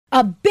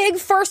A big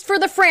first for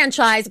the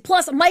franchise.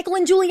 Plus, Michael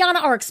and Juliana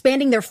are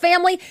expanding their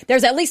family.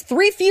 There's at least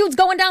 3 feuds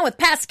going down with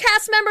past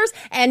cast members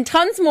and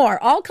tons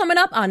more. All coming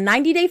up on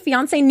 90 Day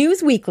Fiancé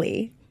News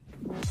Weekly.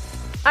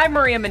 I'm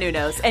Maria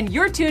Menounos, and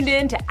you're tuned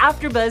in to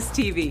AfterBuzz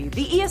TV,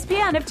 the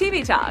ESPN of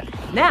TV talk.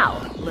 Now,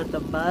 let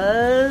the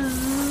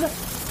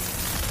buzz...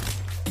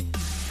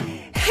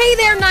 Hey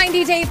there,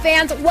 90 Day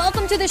fans.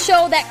 Welcome to the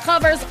show that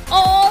covers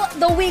all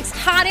the week's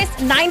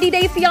hottest 90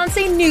 Day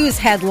Fiancé news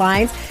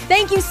headlines.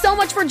 Thank you so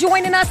much for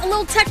joining us. A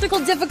little technical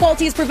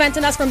difficulties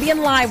preventing us from being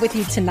live with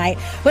you tonight.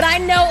 But I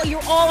know you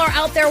all are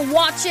out there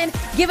watching,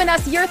 giving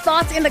us your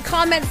thoughts in the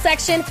comment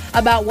section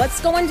about what's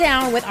going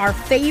down with our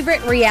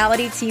favorite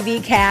reality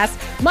TV cast.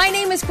 My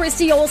name is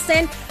Christy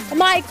Olsen.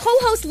 My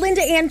co-host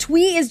Linda Ann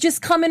Twee is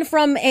just coming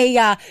from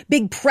a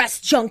big press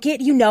junket,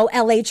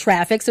 LA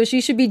traffic, so she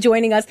should be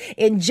joining us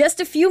in just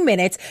a few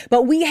minutes.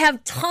 But we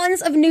have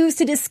tons of news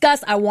to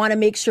discuss. I want to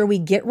make sure we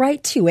get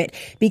right to it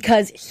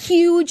because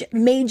huge,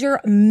 major,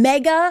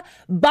 mega,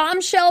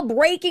 bombshell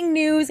breaking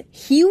news,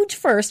 huge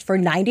first for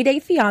 90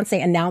 Day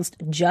Fiancé announced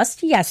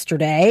just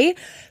yesterday.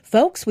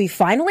 Folks, we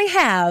finally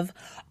have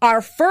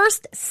our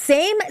first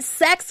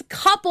same-sex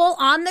couple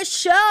on the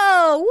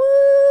show.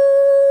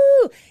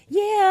 Woo!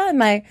 Yeah,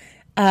 my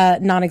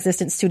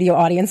non-existent studio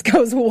audience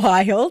goes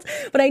wild.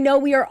 But I know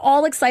we are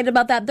all excited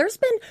about that. There's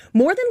been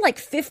more than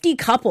 50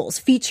 couples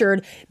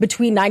featured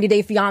between 90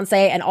 Day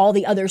Fiancé and all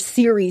the other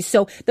series.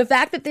 So the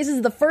fact that this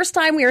is the first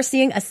time we are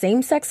seeing a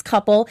same-sex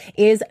couple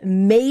is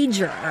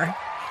major.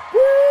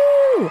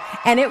 Woo!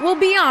 And it will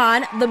be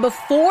on the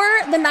Before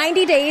the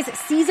 90 Days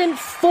Season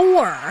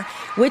 4,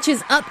 which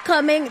is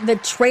upcoming. The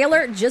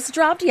trailer just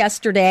dropped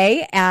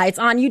yesterday. It's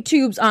on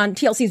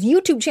TLC's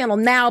YouTube channel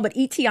now, but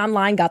ET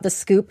Online got the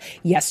scoop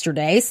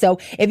yesterday. So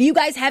if you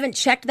guys haven't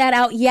checked that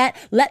out yet,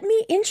 let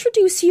me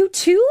introduce you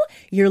to,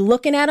 you're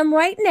looking at them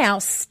right now,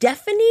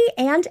 Stephanie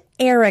and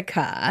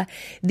Erica.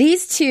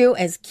 These two,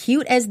 as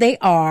cute as they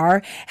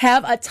are,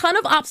 have a ton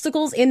of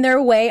obstacles in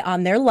their way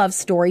on their love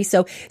story.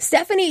 So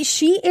Stephanie,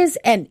 she is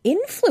an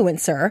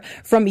influencer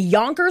from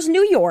Yonkers,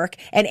 New York,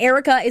 and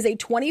Erica is a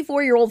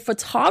 24-year-old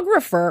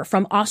photographer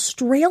from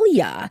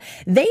Australia.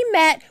 They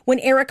met when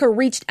Erica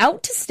reached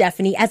out to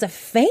Stephanie as a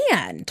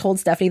fan, told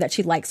Stephanie that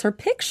she likes her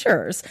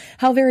pictures.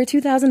 How very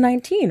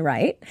 2019,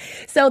 right?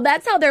 So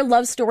that's how their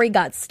love story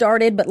got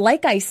started. But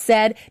like I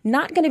said,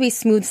 not going to be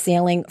smooth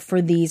sailing for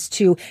these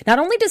two. Not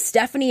only does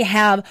Stephanie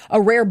have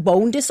a rare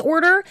bone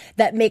disorder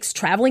that makes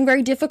traveling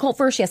very difficult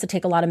for her, she has to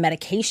take a lot of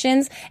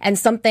medications, and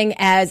something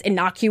as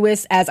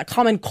innocuous as a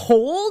common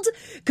cold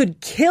could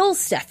kill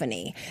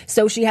Stephanie.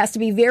 So she has to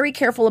be very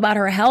careful about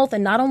her health.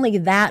 And not only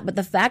that, but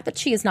the fact that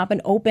she has not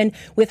been open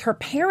with her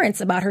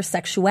parents about her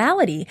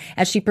sexuality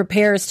as she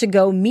prepares to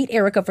go meet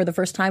Erica for the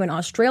first time in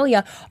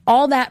Australia,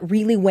 all that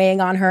really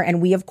weighing on her.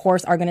 And we, of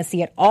course, are going to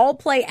see it all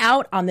play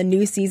out on the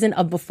new season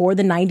of Before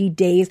the 90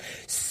 Days.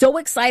 So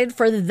excited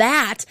for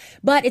that.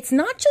 But it's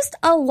not just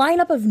a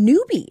lineup of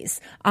newbies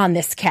on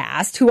this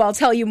cast, who I'll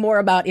tell you more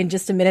about in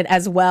just a minute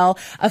as well.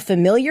 A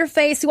familiar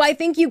face who I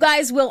think you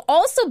guys will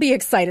also be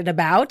excited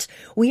about.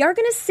 We are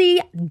going to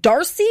see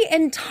Darcy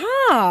and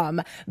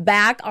Tom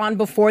back on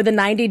Before the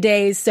 90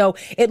 Days. So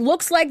it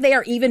looks like they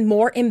are even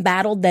more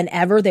embattled than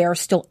ever. They are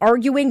still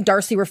arguing.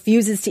 Darcy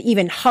refuses to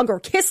even hug or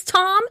kiss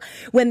Tom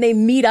when they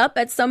meet up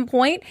at some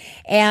point.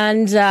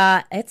 And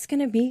it's going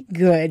to be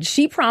good.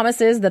 She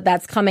promises that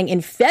that's coming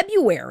in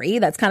February.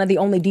 That's kind of the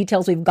only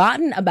details we've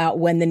gotten about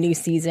when the new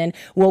season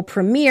will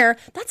premiere.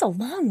 That's a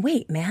long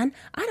wait, man.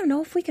 I don't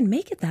know if we can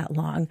make it that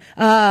long.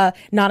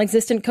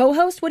 Non-existent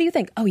co-host, what do you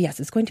think? Oh, yes,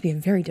 it's going to be a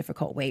very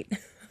difficult wait.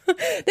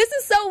 This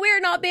is so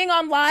weird not being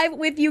on live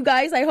with you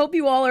guys. I hope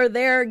you all are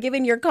there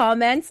giving your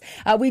comments.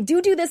 We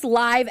do this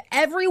live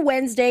every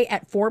Wednesday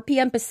at 4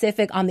 p.m.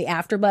 Pacific on the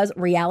AfterBuzz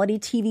reality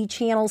TV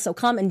channel. So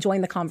come and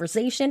join the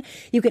conversation.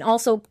 You can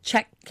also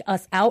check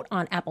us out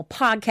on Apple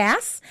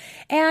Podcasts.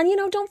 And,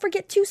 don't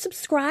forget to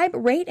subscribe,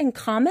 rate, and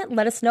comment.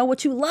 Let us know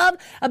what you love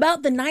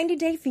about the 90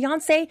 Day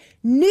Fiancé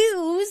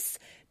news.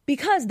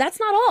 Because that's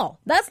not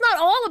all. That's not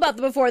all about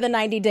the Before the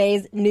 90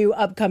 Days new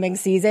upcoming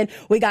season.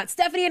 We got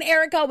Stephanie and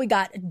Erica. We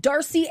got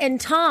Darcy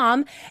and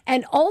Tom.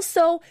 And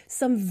also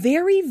some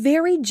very,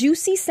 very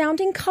juicy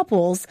sounding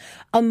couples.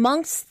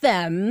 Amongst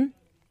them,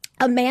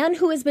 a man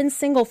who has been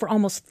single for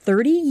almost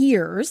 30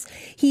 years.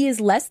 He is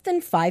less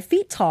than 5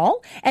 feet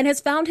tall and has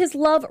found his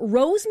love,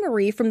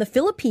 Rosemary, from the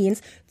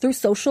Philippines through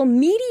social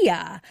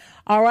media.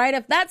 All right,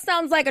 if that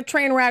sounds like a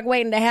train wreck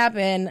waiting to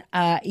happen,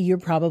 you're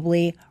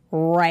probably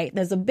right.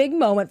 There's a big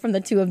moment from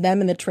the two of them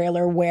in the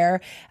trailer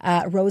where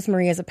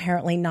Rosemary is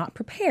apparently not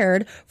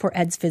prepared for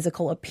Ed's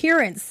physical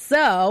appearance.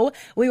 So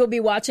we will be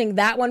watching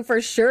that one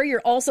for sure. You'll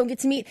also get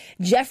to meet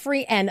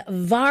Jeffrey and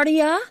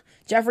Varia.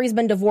 Jeffrey's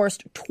been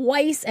divorced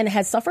twice and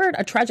has suffered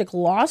a tragic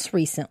loss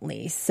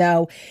recently.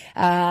 So,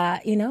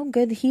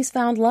 good he's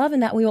found love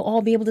and that we will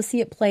all be able to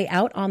see it play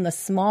out on the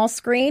small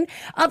screen.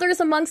 Others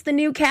amongst the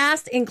new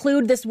cast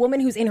include this woman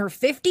who's in her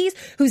 50s,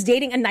 who's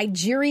dating a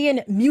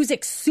Nigerian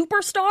music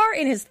superstar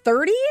in his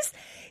 30s.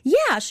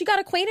 Yeah, she got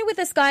acquainted with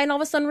this guy and all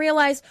of a sudden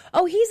realized,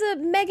 oh, he's a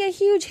mega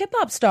huge hip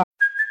hop star.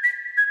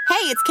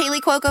 Hey, it's Kaylee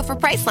Cuoco for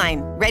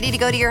Priceline. Ready to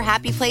go to your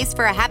happy place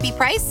for a happy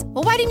price?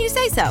 Well, why didn't you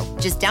say so?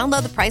 Just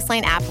download the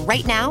Priceline app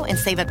right now and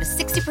save up to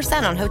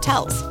 60% on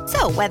hotels.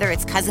 So whether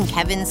it's Cousin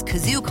Kevin's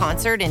Kazoo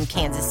Concert in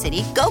Kansas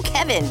City, go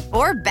Kevin,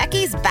 or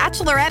Becky's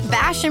Bachelorette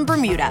Bash in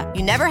Bermuda,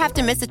 you never have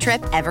to miss a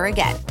trip ever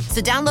again.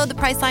 So download the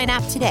Priceline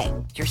app today.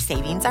 Your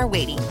savings are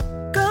waiting.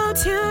 Go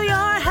to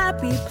your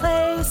happy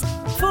place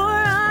for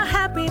a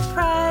happy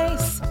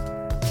price.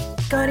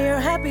 Go to your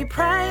happy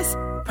price,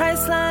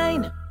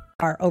 Priceline.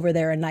 Are over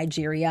there in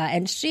Nigeria,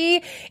 and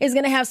she is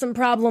going to have some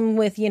problem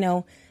with,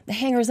 the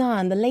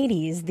hangers-on, the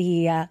ladies,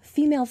 the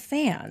female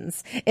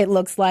fans, it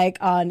looks like,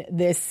 on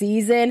this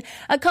season.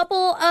 A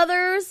couple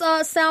others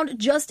sound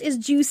just as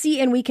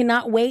juicy, and we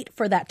cannot wait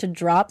for that to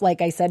drop.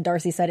 Like I said,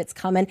 Darcy said it's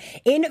coming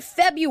in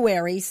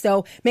February,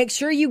 so make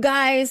sure you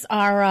guys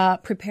are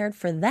prepared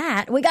for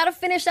that. We got to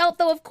finish out,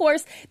 though, of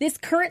course, this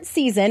current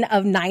season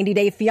of 90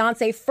 Day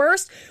Fiancé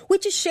first,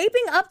 which is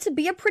shaping up to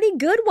be a pretty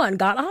good one.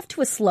 Got off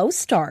to a slow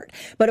start.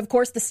 But, of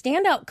course, the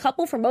standout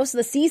couple for most of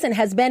the season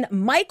has been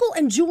Michael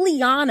and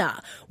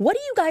Juliana. What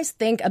do you guys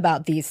think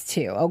about these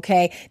two?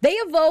 Okay, they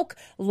evoke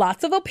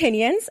lots of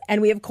opinions,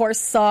 and we of course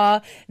saw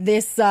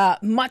this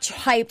much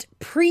hyped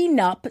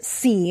prenup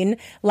scene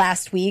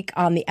last week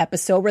on the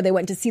episode where they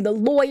went to see the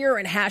lawyer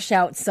and hash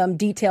out some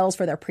details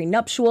for their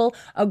prenuptial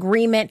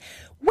agreement.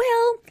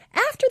 Well,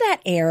 after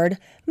that aired,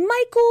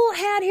 Michael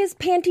had his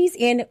panties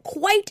in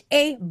quite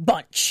a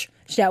bunch,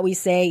 shall we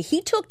say.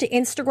 He took to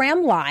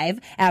Instagram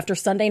Live after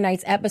Sunday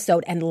night's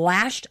episode and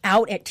lashed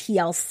out at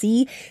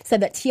TLC,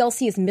 said that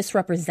TLC is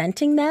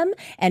misrepresenting them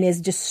and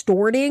is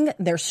distorting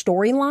their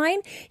storyline.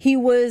 He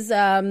was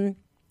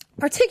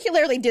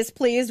particularly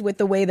displeased with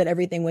the way that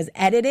everything was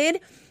edited.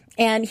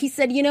 And he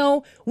said,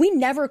 we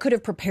never could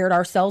have prepared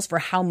ourselves for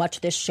how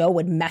much this show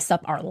would mess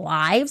up our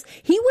lives.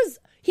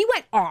 He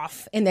went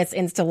off in this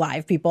Insta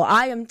Live, people.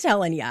 I am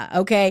telling you,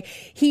 okay?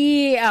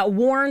 He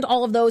warned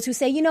all of those who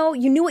say, you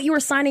knew what you were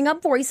signing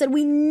up for. He said,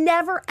 we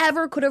never,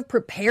 ever could have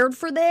prepared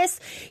for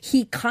this.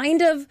 He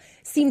kind of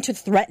seemed to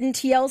threaten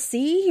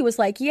TLC. He was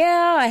like,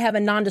 yeah, I have a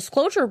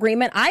non-disclosure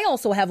agreement. I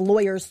also have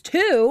lawyers,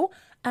 too.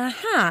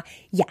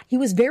 Yeah, he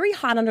was very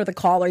hot under the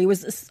collar. He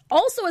was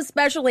also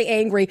especially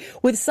angry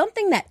with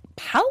something that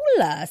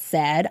Paula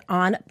said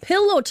on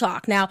Pillow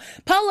Talk. Now,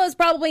 Paula is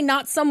probably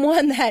not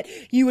someone that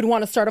you would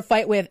want to start a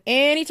fight with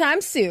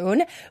anytime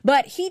soon,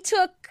 but he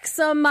took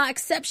some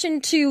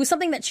exception to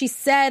something that she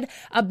said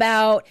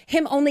about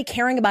him only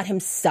caring about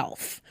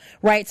himself,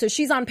 right? So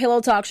she's on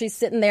Pillow Talk. She's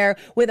sitting there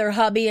with her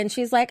hubby, and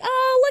she's like,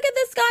 oh, look at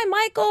this guy,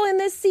 Michael, in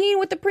this scene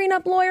with the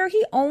prenup lawyer.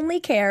 He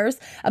only cares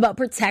about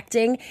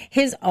protecting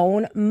his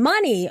own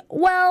money.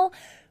 Well,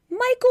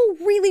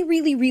 Michael really,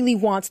 really, really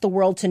wants the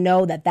world to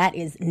know that that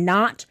is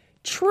not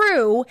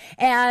true.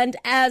 And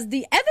as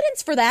the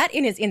evidence for that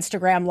in his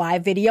Instagram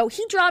Live video,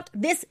 he dropped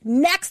this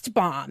next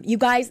bomb. You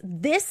guys,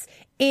 this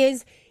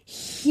is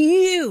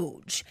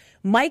huge.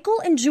 Michael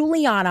and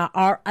Juliana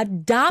are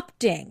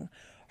adopting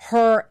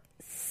her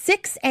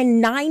 6-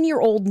 and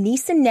 9-year-old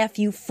niece and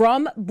nephew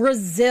from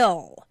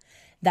Brazil.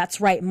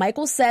 That's right.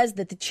 Michael says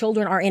that the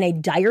children are in a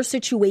dire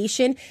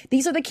situation.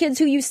 These are the kids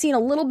who you've seen a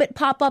little bit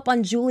pop up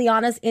on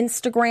Juliana's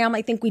Instagram.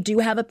 I think we do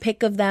have a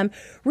pic of them.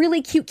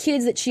 Really cute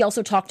kids that she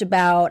also talked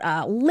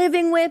about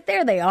living with.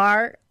 There they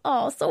are.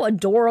 Oh, so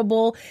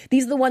adorable.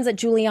 These are the ones that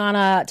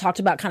Juliana talked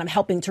about kind of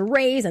helping to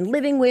raise and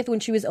living with when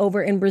she was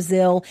over in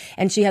Brazil.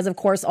 And she has, of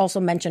course, also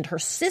mentioned her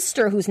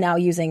sister, who's now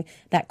using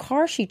that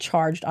car she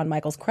charged on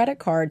Michael's credit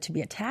card to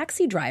be a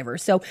taxi driver.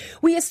 So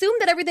we assumed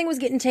that everything was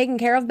getting taken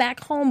care of back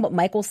home, but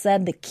Michael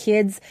said the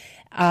kids,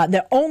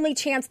 the only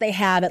chance they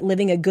have at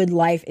living a good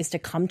life is to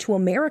come to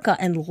America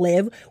and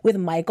live with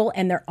Michael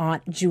and their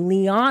aunt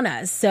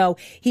Juliana. So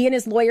he and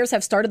his lawyers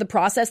have started the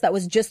process. That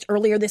was just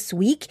earlier this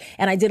week.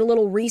 And I did a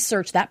little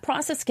research. That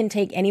process can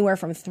take anywhere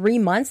from 3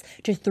 months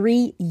to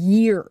 3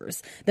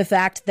 years. The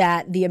fact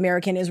that the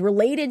American is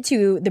related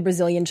to the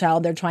Brazilian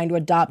child they're trying to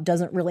adopt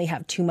doesn't really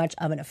have too much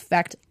of an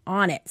effect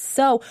on it.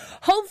 So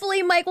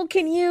hopefully Michael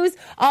can use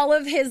all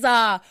of his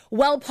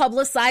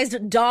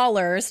well-publicized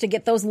dollars to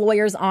get those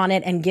lawyers on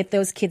it and get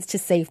those kids to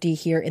safety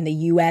here in the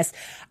U.S.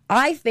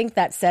 I think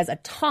that says a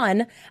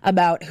ton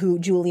about who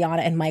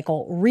Juliana and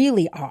Michael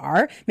really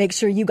are. Make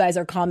sure you guys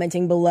are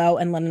commenting below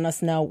and letting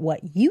us know what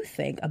you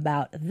think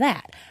about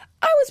that.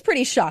 I was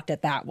pretty shocked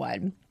at that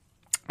one.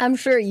 I'm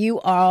sure you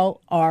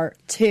all are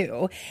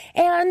too.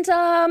 And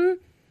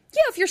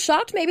if you're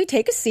shocked, maybe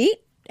take a seat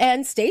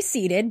and stay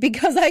seated,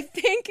 because I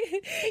think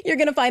you're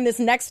going to find this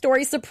next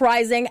story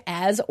surprising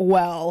as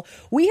well.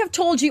 We have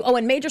told you,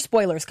 and major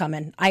spoilers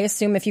coming. I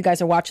assume if you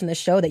guys are watching this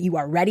show that you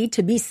are ready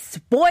to be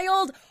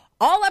spoiled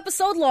all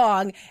episode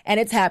long, and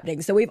it's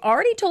happening. So we've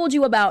already told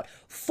you about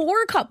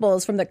 4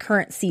 couples from the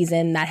current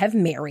season that have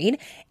married: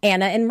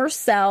 Anna and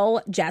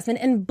Marcel, Jasmine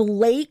and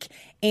Blake,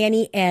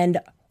 Annie and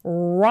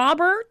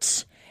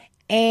Robert,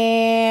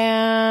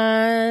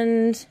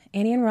 and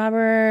Annie and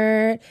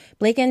Robert,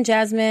 Blake and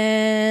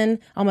Jasmine.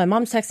 Oh, my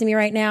mom's texting me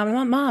right now.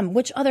 Mom,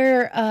 which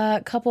other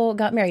couple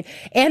got married?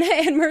 Anna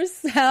and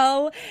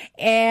Marcel,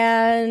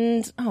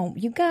 and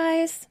you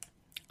guys,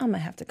 I'm going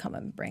to have to come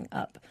and bring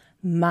up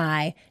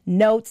my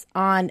notes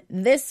on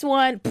this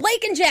one.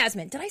 Blake and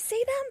Jasmine. Did I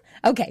say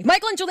them? Okay.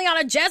 Michael and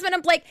Juliana, Jasmine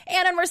and Blake,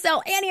 Anna and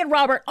Marcel, Annie and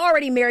Robert,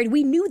 already married.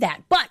 We knew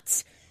that.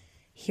 But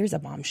here's a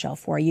bombshell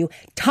for you.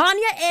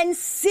 Tanya and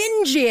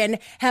Sinjin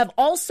have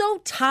also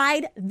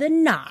tied the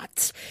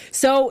knot.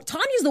 So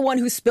Tanya's the one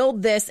who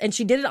spilled this, and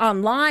she did it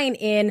online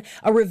in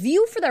a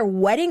review for their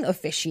wedding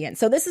officiant.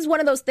 So this is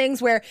one of those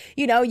things where,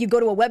 you know, you go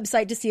to a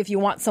website to see if you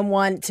want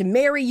someone to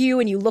marry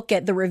you, and you look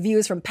at the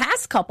reviews from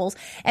past couples.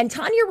 And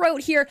Tanya wrote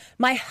here,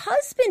 my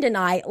husband and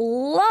I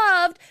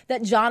loved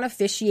that John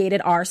officiated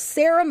our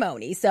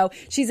ceremony. So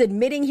she's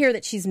admitting here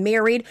that she's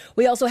married.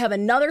 We also have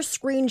another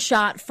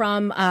screenshot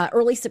from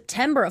early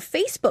September, a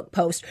Facebook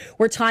post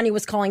where Tanya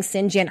was calling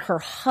Sinjin her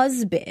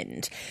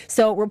husband.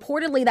 So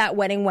reportedly that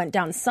wedding went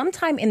down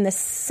sometime in the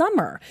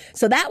summer.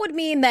 So that would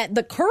mean that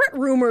the current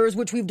rumors,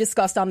 which we've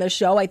discussed on this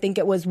show, I think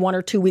it was 1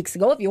 or 2 weeks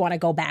ago, if you want to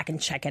go back and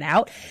check it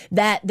out,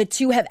 that the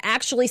two have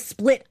actually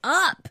split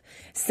up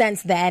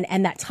since then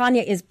and that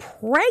Tanya is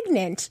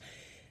pregnant.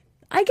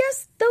 I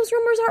guess those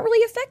rumors aren't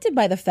really affected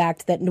by the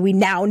fact that we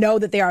now know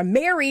that they are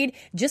married.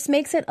 Just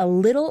makes it a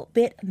little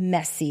bit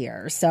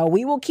messier. So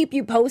we will keep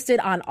you posted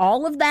on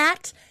all of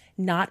that.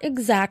 Not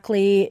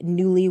exactly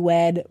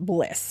newlywed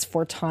bliss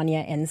for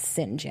Tanya and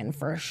Sinjin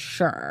for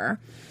sure.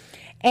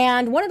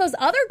 And one of those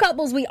other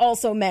couples we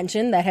also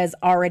mentioned that has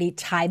already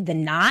tied the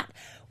knot,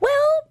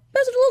 well,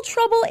 there's a little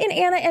trouble in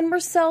Anna and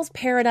Marcel's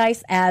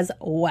paradise as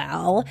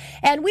well.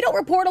 And we don't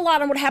report a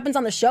lot on what happens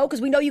on the show because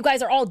we know you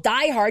guys are all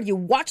diehard. You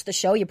watch the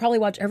show. You probably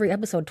watch every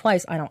episode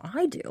twice. I know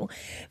I do.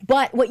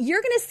 But what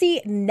you're going to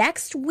see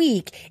next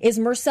week is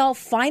Marcel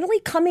finally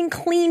coming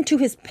clean to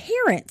his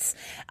parents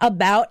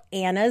about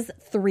Anna's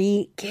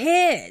 3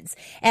 kids.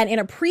 And in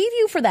a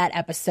preview for that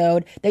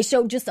episode, they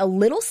showed just a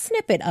little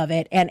snippet of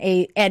it. And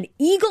an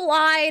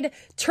eagle-eyed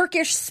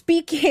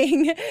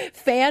Turkish-speaking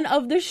fan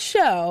of the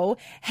show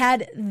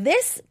had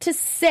this to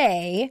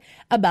say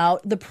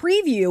about the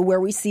preview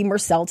where we see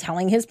Marcel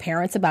telling his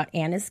parents about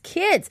Anna's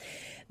kids.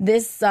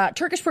 This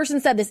Turkish person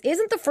said, this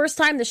isn't the first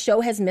time the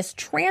show has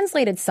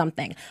mistranslated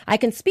something. I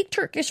can speak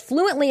Turkish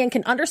fluently and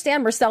can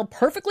understand Marcel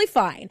perfectly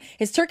fine.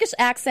 His Turkish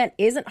accent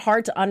isn't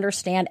hard to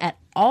understand at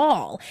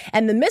all.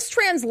 And the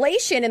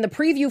mistranslation in the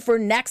preview for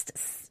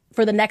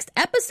the next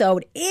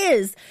episode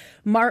is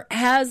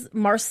has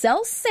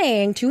Marcel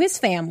saying to his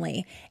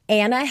family,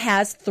 Anna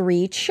has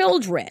 3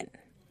 children.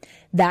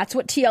 That's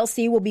what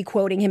TLC will be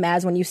quoting him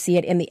as when you see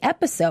it in the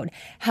episode.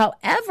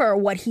 However,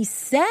 what he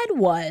said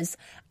was,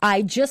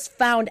 I just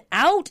found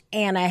out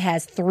Anna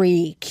has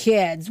 3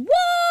 kids.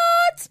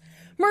 What?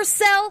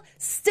 Marcel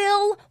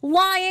still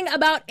lying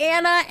about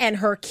Anna and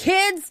her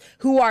kids,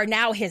 who are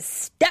now his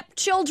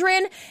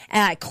stepchildren.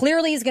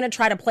 Clearly he's going to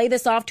try to play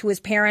this off to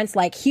his parents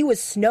like he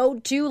was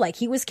snowed to, like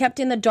he was kept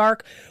in the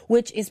dark,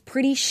 which is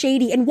pretty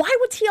shady. And why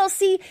would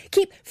TLC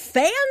keep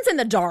fans in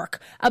the dark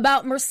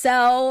about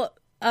Marcel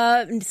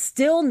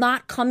still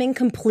not coming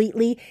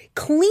completely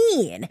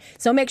clean?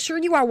 So make sure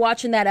you are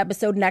watching that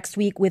episode next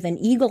week with an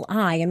eagle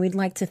eye. And we'd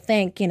like to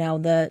thank,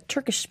 the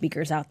Turkish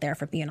speakers out there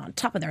for being on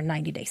top of their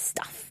 90-day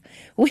stuff.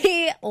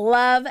 We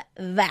love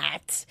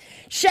that.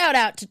 Shout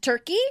out to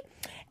Turkey.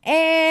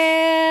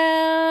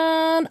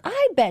 And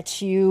I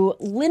bet you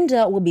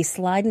Linda will be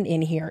sliding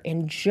in here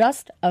in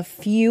just a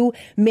few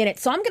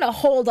minutes. So I'm going to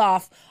hold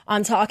off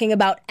on talking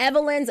about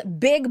Evelyn's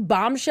big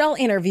bombshell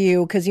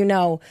interview because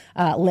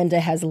Linda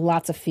has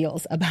lots of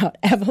feels about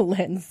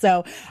Evelyn.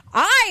 So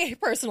I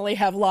personally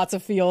have lots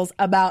of feels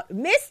about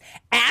Miss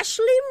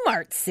Ashley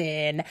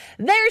Martin.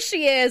 There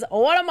she is,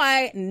 one of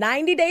my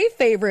 90-day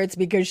favorites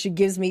because she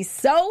gives me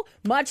so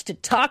much to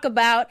talk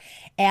about.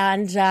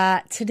 And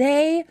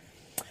today,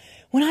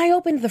 when I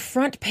opened the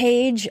front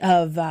page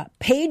of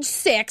page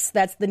 6,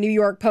 that's the New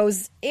York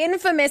Post's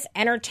infamous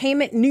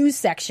entertainment news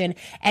section,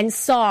 and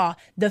saw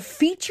the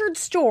featured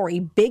story,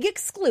 big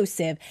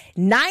exclusive,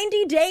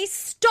 90-day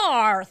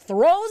star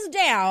throws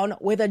down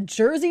with a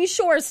Jersey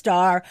Shore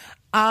star,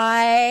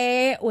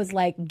 I was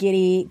like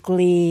giddy,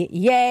 glee,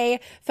 yay.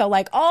 Felt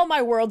like all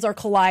my worlds are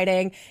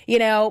colliding.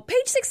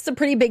 Page 6 is a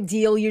pretty big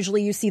deal.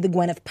 Usually you see the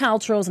Gwyneth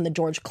Paltrows and the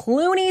George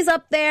Clooney's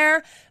up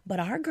there. But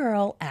our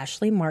girl,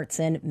 Ashley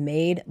Martin,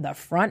 made the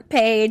front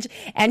page.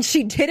 And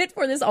she did it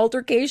for this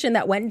altercation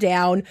that went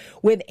down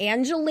with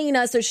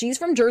Angelina. So she's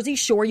from Jersey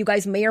Shore. You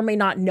guys may or may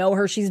not know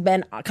her. She's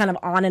been kind of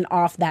on and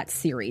off that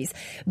series.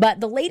 But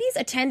the ladies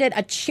attended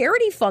a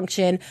charity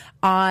function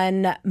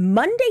on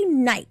Monday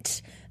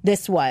night.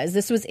 This was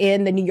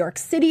in the New York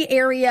City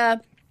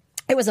area.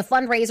 It was a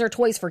fundraiser,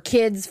 Toys for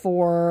Kids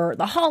for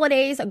the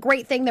holidays. A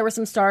great thing. There were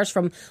some stars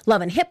from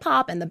Love and Hip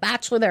Hop and The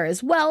Bachelor there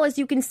as well, as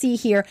you can see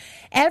here.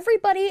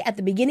 Everybody at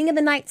the beginning of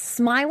the night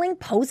smiling,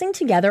 posing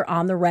together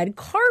on the red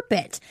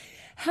carpet.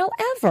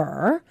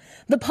 However,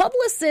 the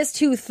publicist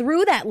who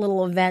threw that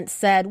little event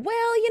said,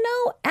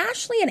 well,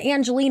 Ashley and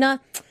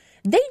Angelina,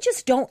 they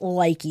just don't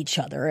like each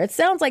other. It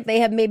sounds like they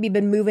have maybe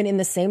been moving in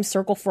the same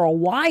circle for a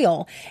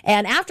while.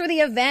 And after the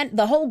event,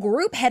 the whole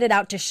group headed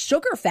out to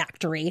Sugar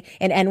Factory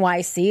in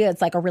NYC.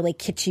 It's like a really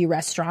kitschy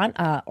restaurant,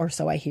 or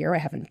so I hear. I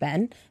haven't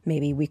been.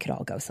 Maybe we could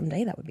all go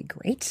someday. That would be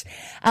great.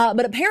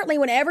 But apparently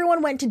when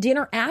everyone went to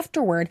dinner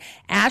afterward,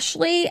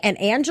 Ashley and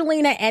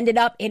Angelina ended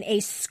up in a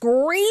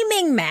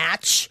screaming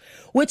match,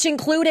 which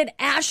included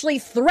Ashley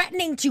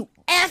threatening to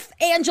F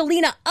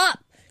Angelina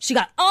up. She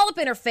got all up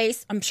in her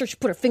face. I'm sure she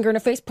put her finger in her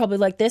face, probably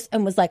like this,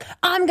 and was like,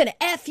 I'm going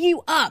to F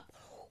you up.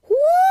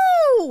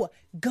 Woo!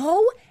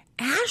 Go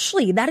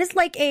Ashley. That is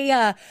like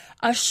a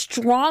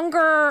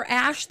stronger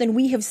Ash than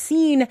we have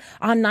seen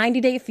on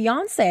 90 Day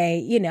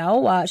Fiancé. You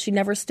know, she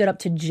never stood up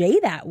to Jay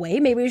that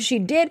way. Maybe if she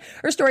did,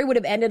 her story would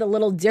have ended a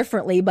little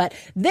differently. But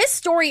this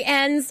story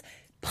ends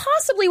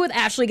possibly with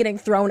Ashley getting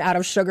thrown out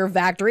of Sugar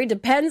Factory.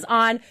 Depends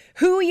on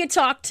who you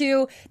talk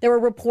to. There were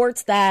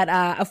reports that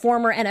a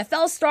former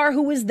NFL star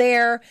who was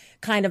there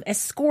kind of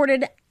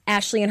escorted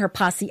Ashley and her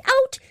posse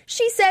out.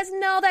 She says,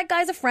 no, that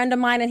guy's a friend of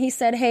mine. And he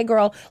said, hey,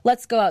 girl,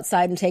 let's go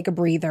outside and take a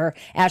breather.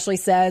 Ashley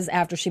says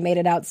after she made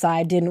it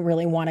outside, didn't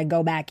really want to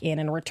go back in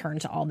and return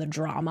to all the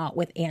drama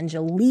with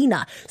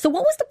Angelina. So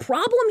what was the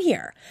problem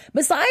here?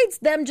 Besides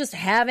them just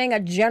having a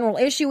general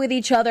issue with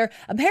each other,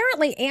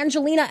 apparently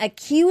Angelina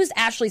accused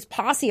Ashley's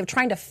posse of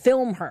trying to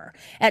film her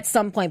at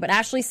some point. But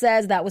Ashley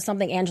says that was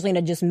something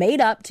Angelina just made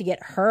up to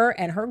get her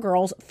and her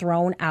girls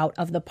thrown out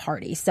of the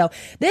party. So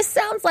this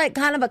sounds like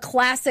kind of a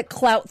classic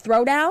clout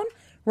throwdown,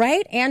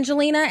 right?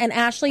 Angelina and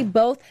Ashley,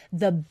 both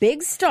the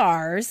big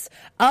stars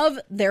of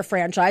their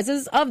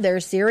franchises, of their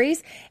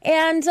series.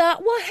 And,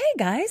 well, hey,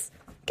 guys,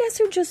 guess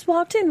who just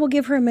walked in? We'll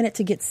give her a minute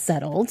to get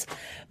settled.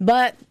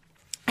 But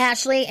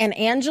Ashley and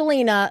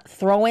Angelina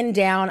throwing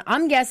down.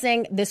 I'm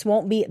guessing this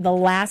won't be the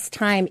last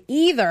time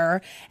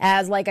either,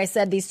 as, like I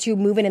said, these two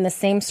moving in the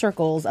same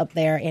circles up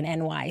there in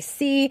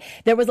NYC.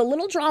 There was a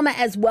little drama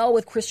as well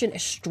with Christian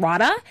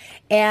Estrada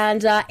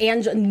and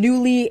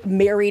newly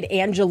married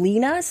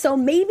Angelina. So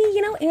maybe,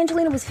 you know,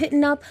 Angelina was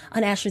hitting up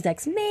on Ashley's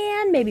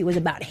ex-man. Maybe it was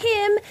about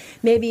him.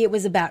 Maybe it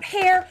was about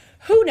hair.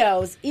 Who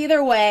knows?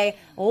 Either way,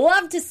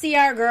 love to see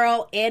our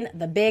girl in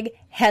the big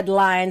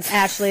headlines.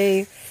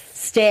 Ashley,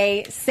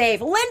 stay safe.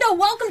 Linda,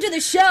 welcome to the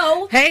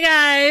show. Hey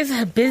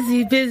guys,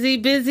 busy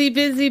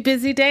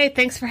day.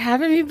 Thanks for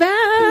having me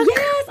back.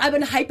 Yes, I've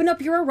been hyping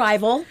up your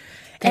arrival.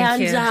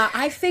 Thank you.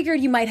 I figured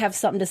you might have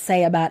something to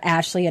say about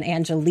Ashley and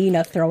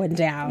Angelina throwing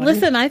down.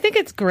 Listen, I think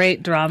it's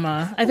great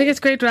drama. I think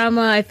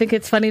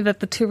it's funny that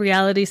the two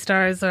reality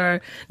stars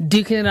are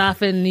duking it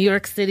off in New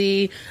York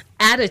City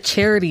at a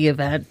charity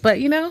event.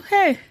 But, you know,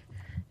 hey,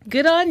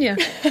 good on you.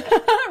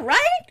 Right?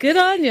 Good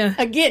on you.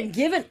 Again,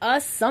 giving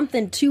us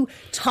something to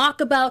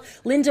talk about.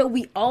 Linda,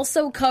 we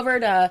also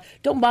covered,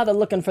 don't bother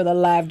looking for the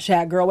live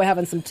chat, girl. We're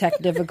having some tech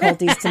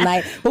difficulties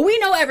tonight. But we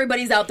know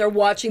everybody's out there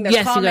watching.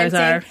 They're commenting. You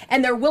guys are.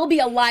 And there will be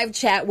a live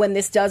chat when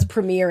this does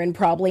premiere in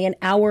probably an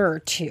hour or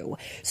two.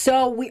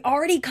 So we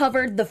already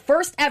covered the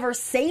first ever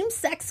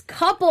same-sex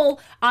couple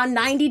on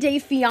 90 Day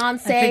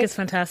Fiancé. I think it's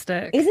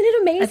fantastic. Isn't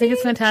it amazing? I think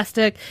it's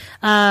fantastic.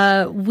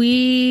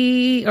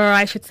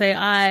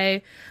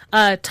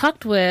 I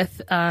talked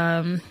with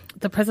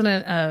the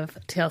president of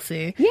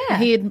TLC. Yeah.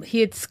 He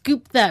had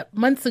scooped that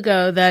months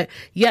ago that,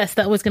 yes,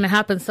 that was going to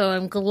happen. So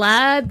I'm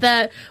glad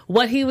that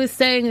what he was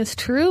saying is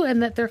true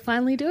and that they're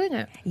finally doing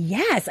it.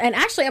 Yes. And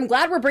actually, I'm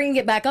glad we're bringing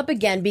it back up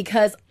again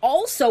because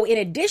also, in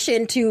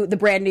addition to the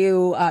brand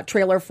new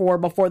trailer for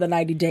Before the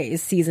 90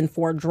 Days, season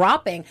 4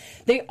 dropping,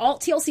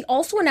 TLC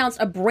also announced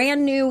a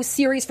brand new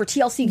series for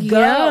TLC Go.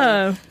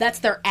 Yeah. That's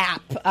their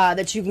app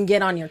that you can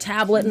get on your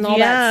tablet and all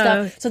that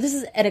stuff. So this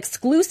is an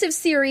exclusive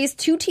series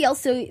to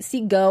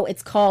TLC Go.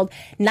 It's called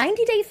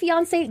 90 Day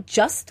Fiancé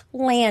Just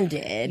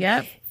Landed.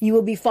 Yep. You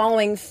will be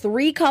following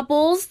 3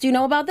 couples. Do you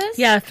know about this?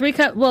 Yeah, 3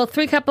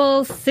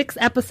 couples, 6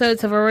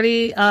 episodes have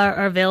already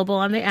are available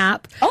on the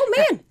app. Oh,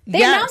 man.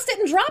 They announced it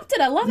and dropped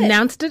it. I love it.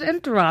 Announced it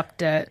and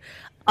dropped it.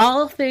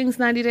 All things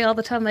 90 Day all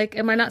the time. Like,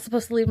 am I not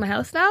supposed to leave my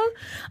house now?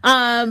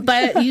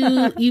 But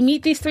you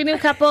meet these 3 new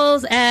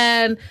couples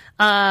and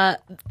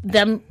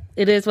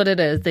it is what it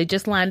is. They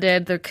just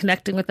landed. They're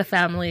connecting with the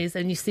families,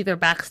 and you see their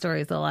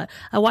backstories a lot.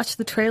 I watched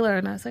the trailer,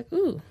 and I was like,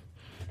 ooh,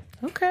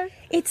 okay.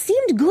 It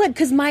seemed good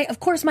because my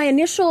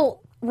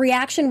initial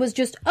reaction was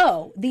just,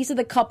 oh, these are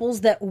the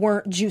couples that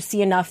weren't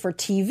juicy enough for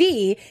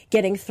TV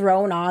getting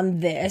thrown on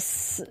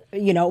this,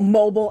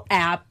 mobile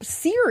app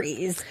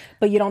series.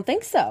 But you don't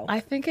think so?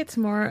 I think it's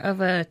more of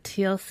a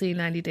TLC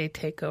 90-day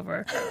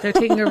takeover. They're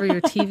taking over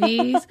your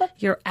TVs,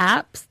 your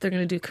apps. They're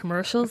going to do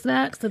commercials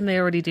next, and they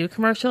already do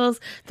commercials.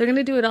 They're going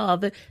to do it all.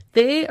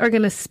 They are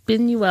going to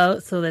spin you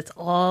out so that's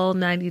all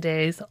 90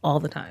 days all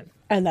the time.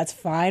 And that's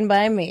fine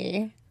by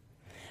me.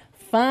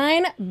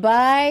 Fine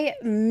by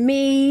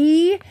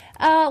me.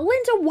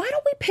 Linda, why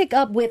don't we pick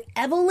up with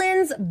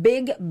Evelyn's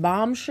big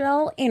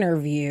bombshell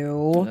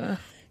interview?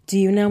 Do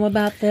you know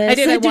about this? I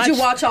did. Did you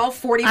watch all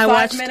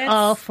 45 minutes? I watched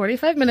all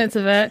 45 minutes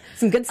of it.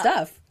 Some good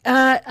stuff.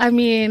 I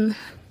mean,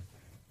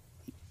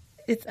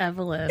 it's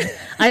Evelyn.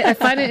 I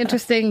find it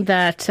interesting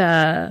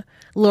that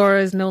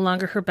Laura is no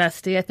longer her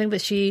bestie. I think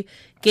that she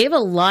gave a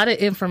lot of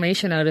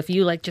information out if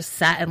you like just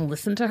sat and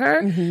listened to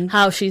her,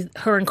 how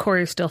her and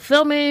Corey are still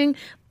filming,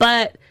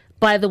 but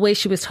by the way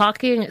she was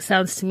talking, it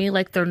sounds to me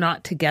like they're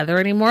not together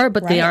anymore,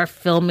 but they are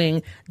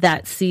filming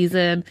that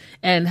season,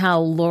 and how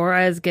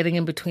Laura is getting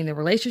in between the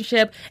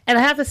relationship. And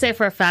I have to say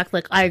for a fact,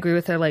 like, I agree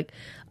with her, like,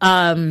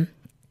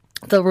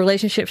 the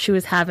relationship she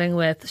was having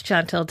with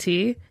Chantel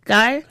T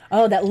guy.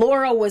 Oh, that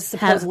Laura was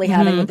supposedly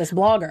having with this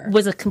blogger.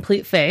 Was a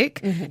complete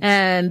fake.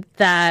 And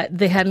that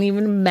they hadn't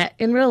even met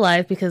in real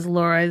life because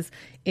Laura's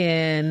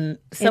in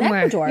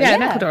somewhere. In Ecuador,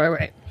 in Ecuador,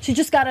 right. She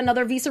just got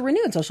another visa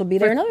renewed, so she'll be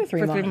there another 3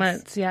 months. For 3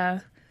 months,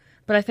 yeah.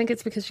 But I think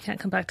it's because she can't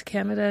come back to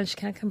Canada and she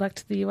can't come back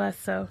to the U.S.,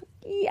 so.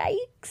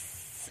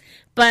 Yikes.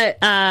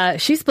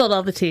 But she spilled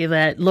all the tea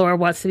that Laura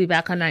wants to be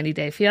back on 90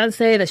 Day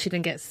Fiancé, that she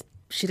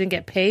didn't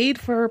get paid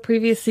for her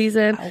previous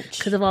season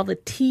because of all the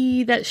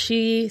tea that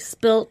she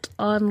spilt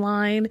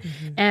online.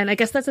 And I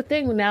guess that's the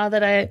thing now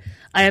that I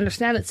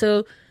understand it.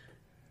 So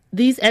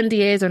these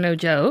NDAs are no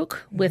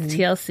joke with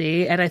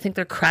TLC, and I think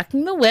they're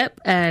cracking the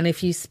whip. And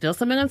if you spill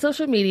something on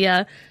social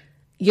media,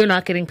 you're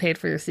not getting paid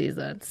for your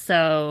season.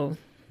 So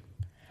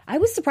I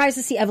was surprised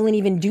to see Evelyn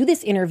even do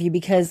this interview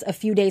because a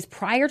few days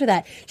prior to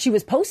that, she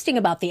was posting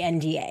about the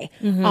NDA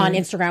on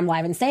Instagram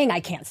Live and saying,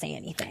 I can't say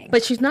anything.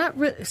 But she's not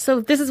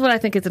so this is what I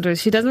think is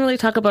interesting. She doesn't really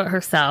talk about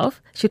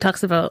herself. She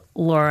talks about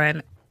Laura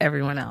and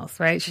everyone else,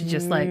 right? She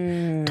just like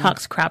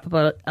talks crap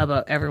about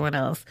everyone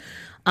else.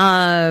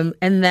 And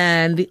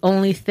then the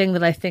only thing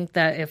that I think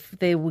that if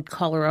they would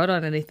call her out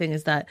on anything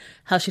is that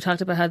how she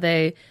talked about how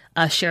they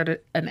shared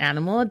an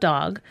animal, a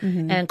dog,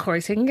 and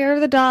Corey's taking care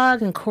of the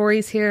dog, and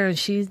Corey's here and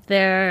she's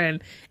there,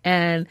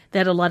 and they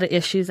had a lot of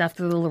issues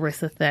after the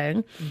Larissa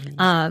thing.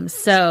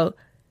 So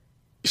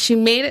she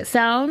made it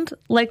sound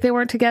like they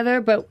weren't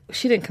together, but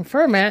she didn't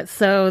confirm it.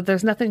 So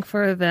there's nothing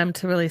for them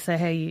to really say,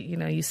 hey,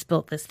 you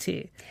spilt this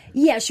tea.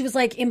 Yeah, she was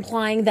like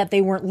implying that they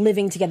weren't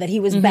living together, that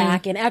he was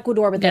back in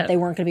Ecuador, but that they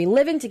weren't going to be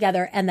living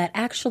together, and that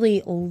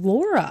actually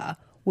Laura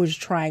was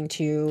trying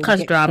to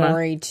get drama.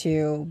 Corey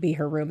to be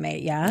her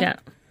roommate, Yeah.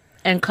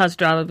 And cause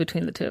drama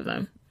between the two of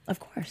them. Of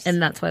course.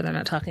 And that's why they're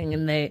not talking.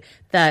 And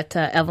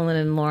Evelyn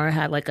and Laura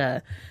had like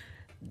a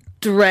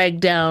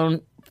drag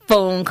down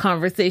phone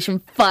conversation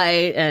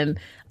fight, and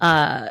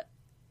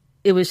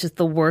it was just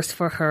the worst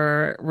for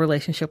her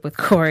relationship with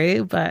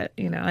Corey. But,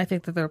 I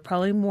think that there are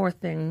probably more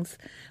things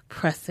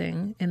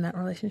pressing in that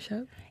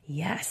relationship.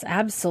 Yes,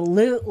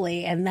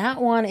 absolutely. And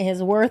that one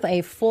is worth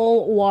a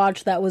full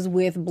watch. That was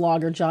with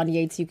blogger John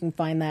Yates. You can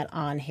find that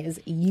on his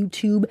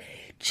YouTube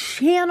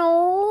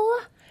channel.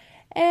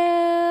 And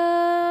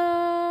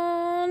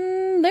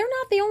they're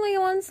not the only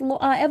ones,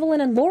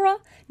 Evelyn and Laura,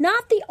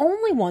 not the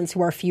only ones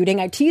who are feuding.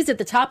 I teased at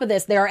the top of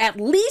this, there are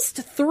at least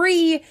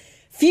 3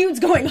 feuds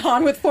going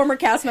on with former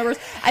cast members.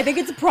 I think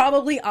it's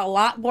probably a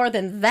lot more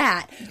than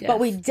that. Yes. But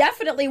we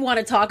definitely want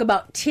to talk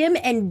about Tim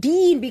and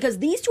Dean, because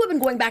these two have been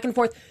going back and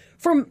forth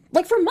for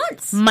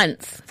months.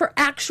 For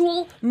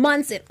actual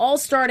months. It all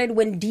started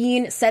when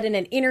Dean said in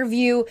an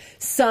interview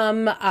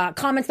some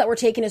comments that were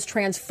taken as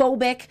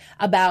transphobic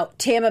about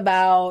Tim,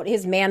 about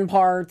his man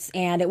parts,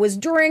 and it was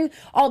during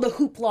all the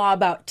hoopla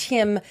about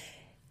Tim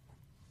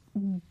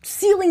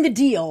sealing the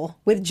deal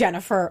with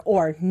Jennifer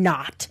or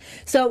not.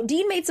 So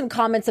Dean made some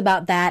comments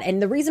about that,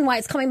 and the reason why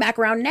it's coming back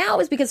around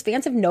now is because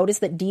fans have noticed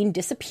that Dean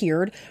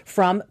disappeared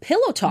from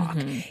Pillow Talk.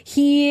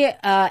 He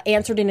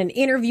answered in an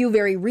interview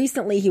very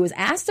recently. He was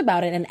asked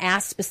about it and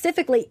asked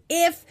specifically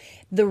if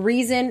the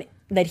reason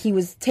that he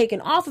was taken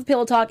off of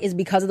Pillow Talk is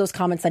because of those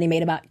comments that he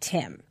made about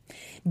Tim.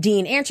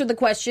 Dean answered the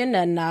question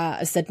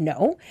and said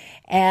no,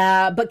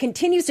 but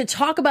continues to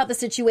talk about the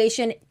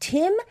situation.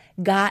 Tim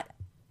got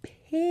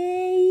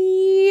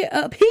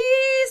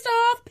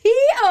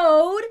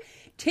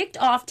ticked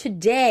off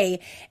today,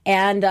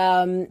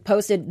 and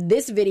posted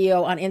this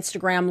video on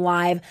Instagram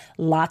Live.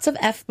 Lots of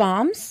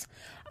F-bombs,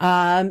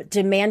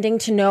 demanding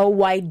to know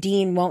why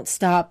Dean won't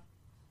stop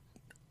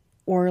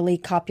orally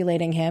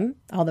copulating him,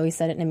 although he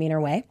said it in a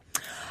meaner way.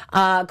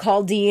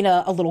 Called Dean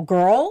a little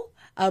girl.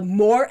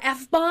 More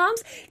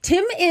F-bombs.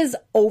 Tim is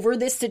over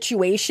this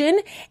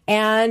situation,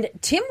 and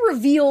Tim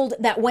revealed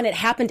that when it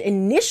happened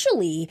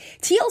initially,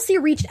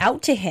 TLC reached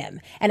out to him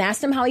and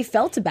asked him how he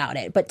felt about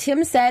it. But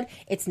Tim said,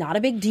 it's not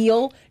a big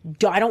deal.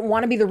 I don't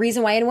want to be the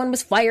reason why anyone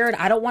was fired.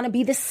 I don't want to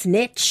be the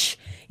snitch.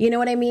 You know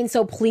what I mean?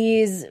 So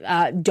please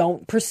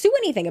don't pursue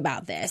anything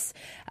about this.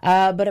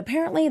 But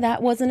apparently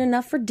that wasn't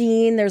enough for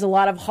Dean. There's a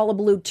lot of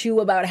hullabaloo, too,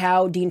 about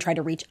how Dean tried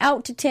to reach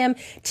out to Tim.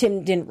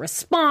 Tim didn't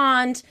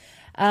respond.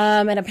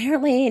 And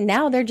apparently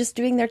now they're just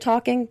doing their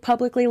talking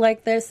publicly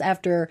like this.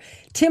 After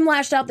Tim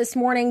lashed out this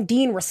morning,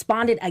 Dean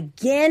responded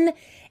again.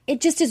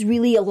 It just is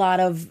really a lot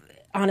of,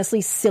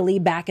 honestly, silly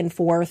back and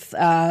forth,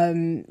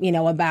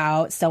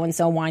 about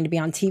so-and-so wanting to be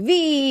on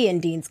TV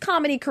and Dean's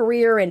comedy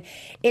career. And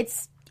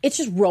it's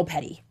just real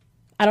petty.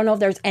 I don't know if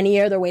there's any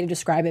other way to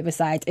describe it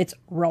besides it's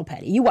real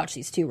petty. You watch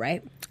these too,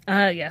 right?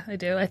 Yeah, I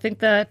do. I think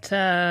that,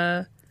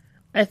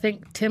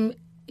 Tim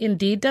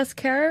Indeed does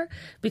care,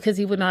 because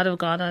he would not have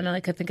gone on,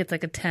 like, I think it's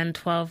like a 10,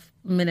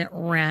 12-minute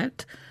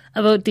rant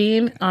about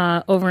Dean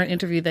over an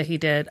interview that he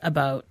did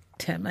about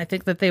Tim. I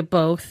think that they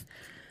both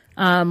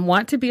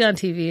want to be on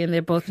TV, and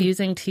they're both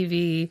using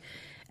TV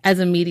as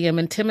a medium.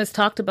 And Tim has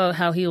talked about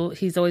how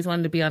he's always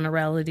wanted to be on a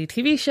reality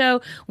TV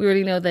show. We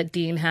already know that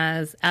Dean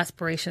has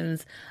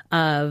aspirations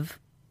of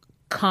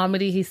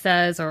comedy, he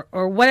says,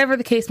 or whatever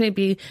the case may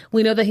be.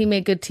 We know that he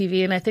made good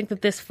TV, and I think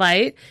that this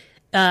fight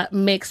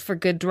makes for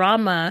good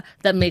drama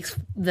that makes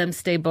them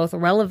stay both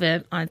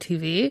relevant on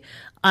TV.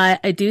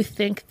 I do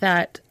think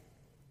that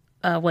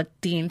what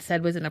Dean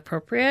said was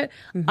inappropriate.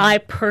 Mm-hmm. I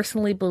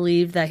personally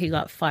believe that he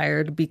got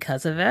fired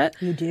because of it.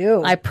 You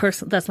do?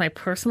 That's my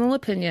personal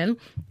opinion,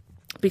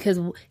 because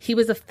him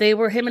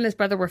and his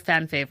brother were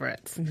fan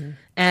favorites, mm-hmm.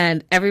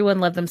 and everyone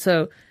loved them.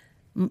 So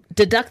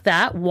deduct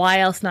that. Why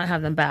else not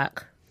have them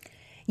back?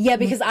 Yeah,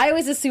 because I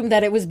always assumed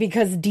that it was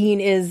because Dean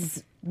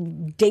is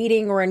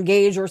dating or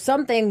engaged or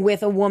something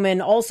with a woman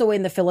also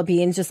in the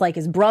Philippines, just like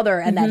his brother,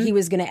 and that he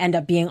was going to end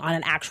up being on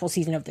an actual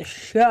season of the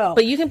show.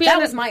 But you can be that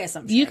was my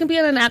assumption. You can be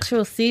on an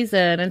actual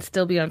season and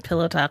still be on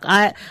Pillow Talk.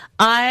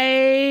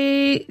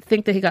 I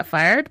think that he got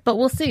fired, but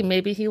we'll see.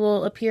 Maybe he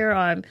will appear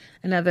on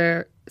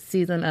another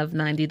season of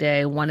 90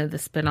 Day, one of the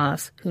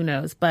spinoffs. Who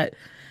knows? But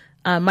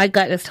my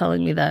gut is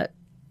telling me that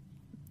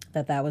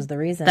was the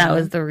reason. That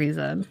was the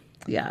reason.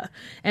 Yeah.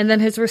 And then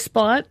his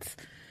response,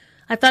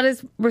 I thought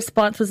his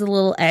response was a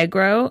little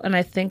aggro, and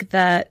I think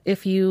that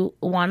if you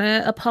want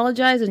to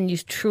apologize and you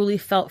truly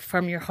felt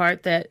from your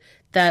heart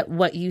that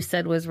what you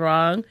said was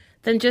wrong,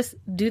 then just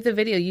do the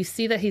video. You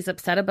see that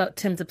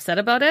Tim's upset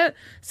about it.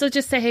 So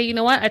just say, hey, you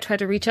know what? I tried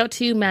to reach out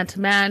to you man to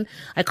man.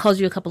 I called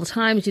you a couple of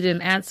times. You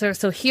didn't answer.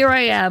 So here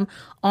I am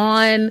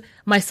on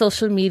my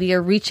social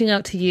media reaching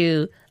out to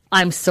you.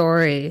 I'm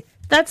sorry.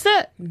 That's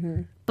it.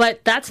 Mm-hmm.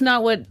 But that's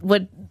not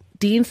what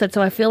Dean said.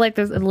 So I feel like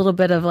there's a little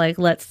bit of like,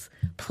 let's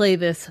play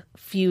this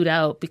feud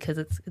out because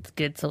it's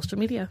good social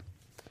media.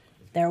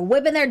 They're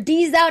whipping their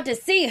D's out to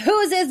see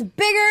whose is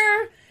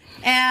bigger.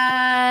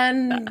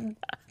 And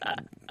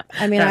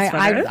I mean,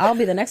 I'll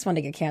be the next one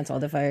to get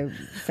canceled if I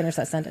finish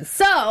that sentence.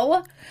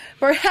 So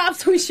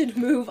perhaps we should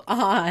move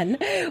on.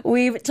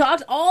 We've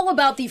talked all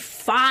about the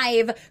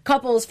 5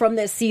 couples from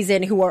this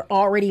season who are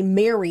already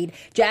married,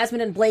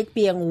 Jasmine and Blake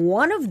being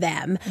one of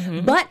them.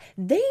 Mm-hmm. But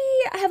they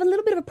have a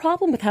little bit of a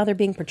problem with how they're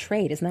being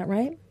portrayed. Isn't that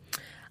right?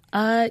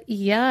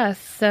 Yeah.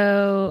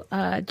 So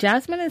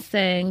Jasmine is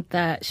saying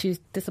that she's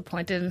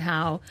disappointed in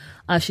how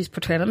she's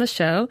portrayed on the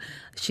show.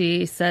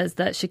 She says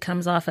that she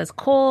comes off as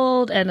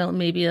cold and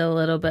maybe a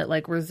little bit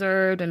like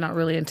reserved and not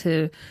really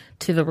into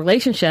the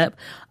relationship.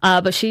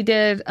 But she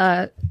did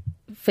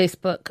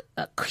Facebook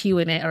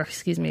Q&A, or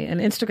excuse me, an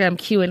Instagram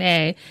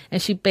Q&A,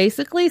 and she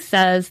basically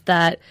says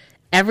that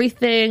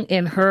everything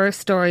in her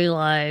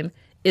storyline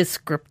is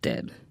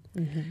scripted.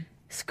 Mm-hmm.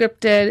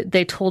 Scripted.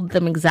 They told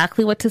them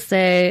exactly what to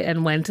say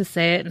and when to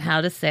say it and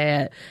how to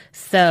say it.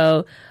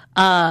 So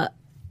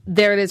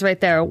there it is right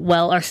there.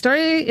 Well, our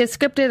story is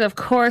scripted. Of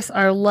course,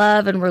 our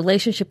love and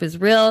relationship is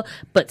real,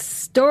 but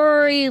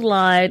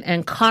storyline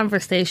and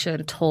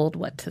conversation told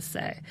what to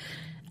say.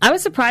 I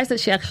was surprised that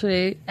she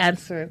actually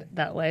answered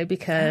that way,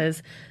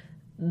 because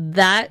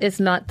that is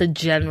not the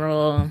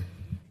general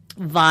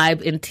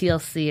vibe in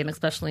TLC and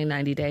especially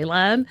 90 Day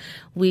Land.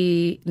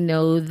 We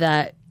know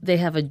that they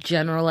have a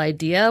general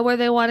idea where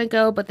they want to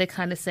go, but they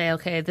kind of say,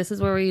 okay, this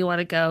is where you want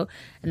to go,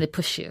 and they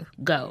push you.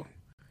 Go.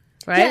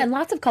 Right? Yeah, and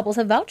lots of couples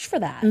have vouched for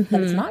that,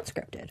 that it's not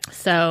scripted.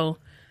 So,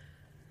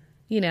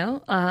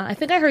 I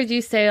think I heard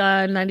you say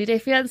on 90 Day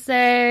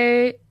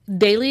Fiancé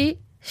Daily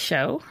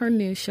show, her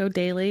new show,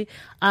 Daily,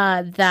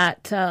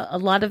 that a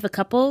lot of the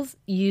couples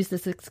use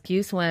this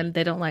excuse when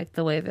they don't like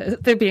the way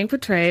that they're being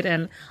portrayed,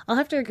 and I'll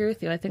have to agree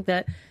with you. I think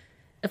that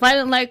if I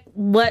didn't like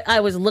what I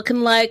was looking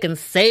like and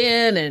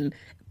saying and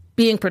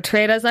being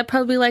portrayed as, I'd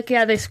probably be like,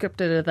 yeah, they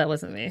scripted it. That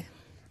wasn't me.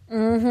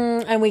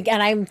 Mm-hmm.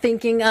 And I'm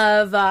thinking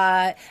of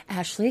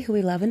Ashley, who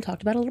we love and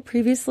talked about a little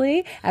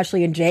previously.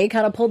 Ashley and Jay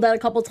kind of pulled that a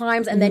couple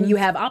times. And then you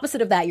have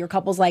opposite of that, your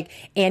couples like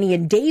Annie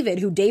and David,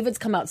 who David's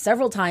come out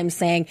several times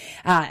saying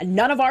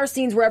none of our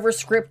scenes were ever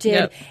scripted.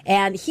 Yep.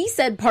 And he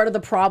said part of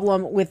the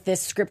problem with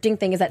this scripting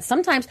thing is that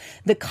sometimes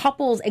the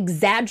couples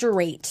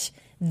exaggerate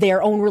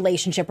their own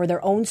relationship or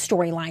their own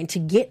storyline to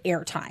get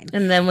airtime.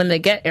 And then when they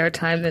get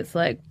airtime, it's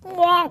like,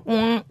 wah,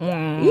 wah,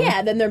 wah.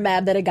 Yeah, then they're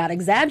mad that it got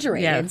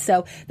exaggerated. Yeah.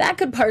 So that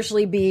could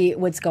partially be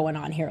what's going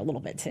on here a little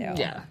bit too.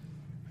 Yeah.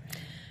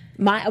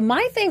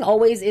 My thing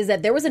always is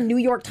that there was a New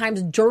York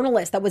Times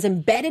journalist that was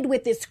embedded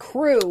with this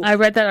crew. I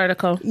read that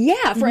article.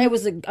 Yeah, it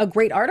was a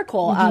great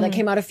article that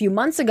came out a few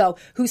months ago,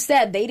 who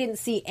said they didn't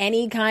see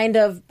any kind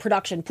of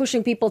production,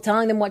 pushing people,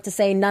 telling them what to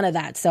say, none of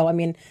that. So, I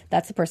mean,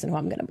 that's the person who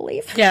I'm going to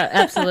believe. Yeah,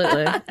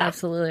 absolutely.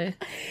 Absolutely.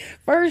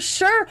 For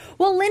sure.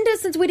 Well, Linda,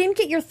 since we didn't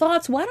get your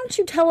thoughts, why don't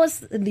you tell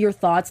us your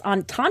thoughts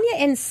on Tanya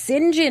and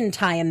Sinjin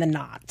tying the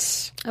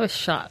knot? I was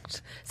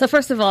shocked. So,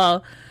 first of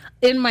all,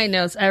 in my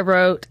notes, I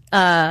wrote...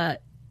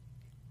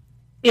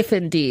 if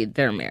indeed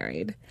they're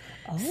married.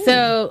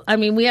 So, I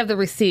mean, we have the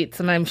receipts,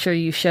 and I'm sure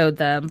you showed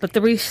them, but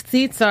the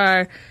receipts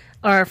are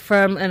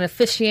from an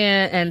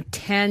officiant and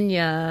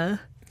Tanya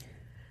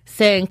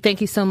saying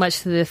thank you so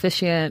much to the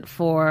officiant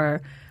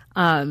for,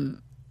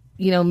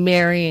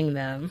 marrying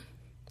them.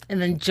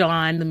 And then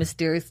John, the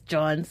mysterious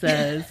John,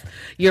 says,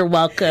 you're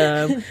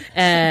welcome.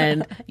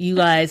 And you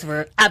guys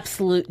were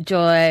absolute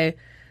joy.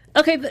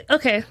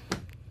 Okay.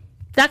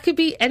 That could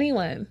be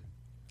anyone.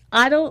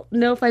 I don't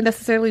know if I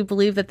necessarily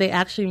believe that they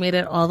actually made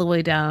it all the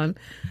way down.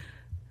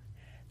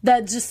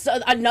 That just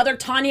another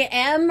Tanya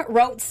M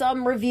wrote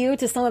some review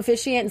to some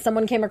officiant and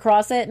someone came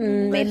across it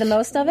and made the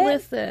most of it.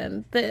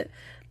 Listen, the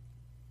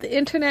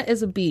internet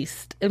is a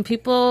beast. And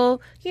people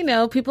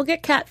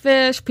get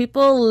catfish,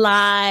 people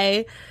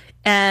lie.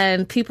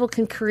 And people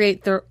can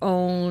create their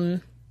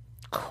own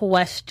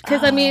question.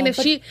 Because,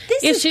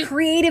 This is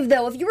creative,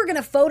 though. If you were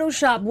going to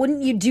Photoshop,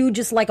 wouldn't you do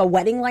just like a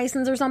wedding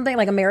license or something?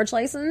 Like a marriage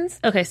license?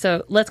 Okay,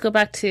 so let's go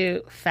back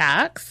to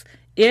facts.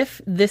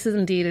 If this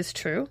is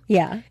true,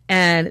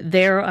 and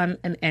they're on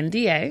an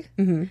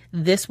NDA,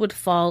 this would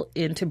fall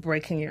into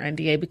breaking your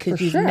NDA because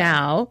you've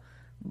now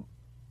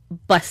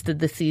busted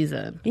the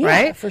season,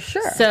 right? For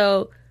sure.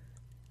 So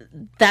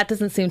that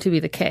doesn't seem to be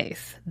the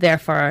case.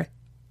 Therefore,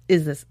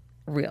 is this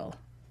real?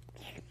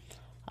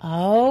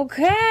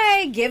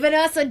 Okay, giving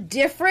us a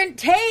different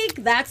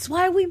take. That's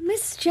why we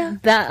missed you.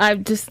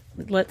 Let's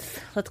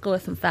go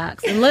with some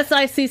facts. Unless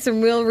I see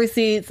some real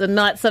receipts and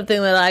not something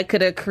that I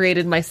could have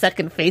created my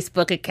second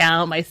Facebook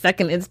account, my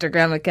second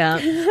Instagram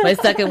account, my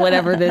second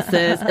whatever this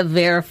is, a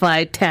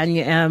verified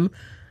Tanya M.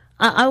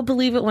 I'll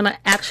believe it when I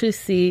actually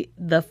see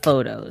the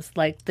photos,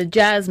 like the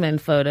Jasmine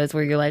photos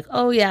where you're like,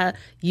 oh yeah,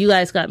 you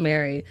guys got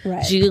married.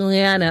 Right.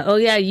 Juliana, oh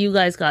yeah, you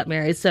guys got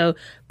married. So,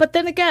 but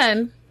then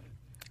again,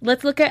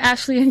 let's look at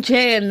Ashley and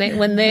Jay and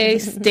when they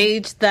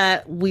staged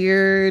that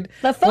weird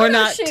we're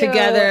not shoot.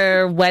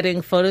 together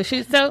wedding photo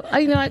shoot. So,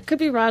 I could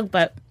be wrong,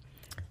 but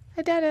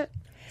I doubt it.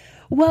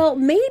 Well,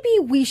 maybe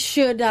we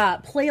should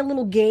play a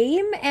little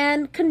game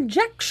and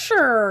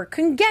conjecture,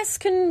 guess,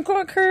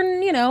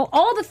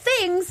 all the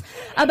things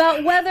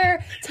about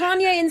whether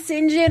Tanya and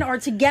Sinjin are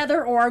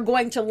together or are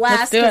going to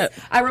last. Let's do it.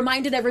 I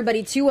reminded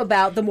everybody, too,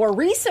 about the more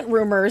recent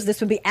rumors. This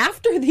would be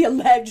after the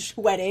alleged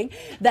wedding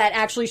that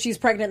actually she's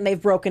pregnant and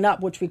they've broken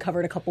up, which we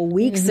covered a couple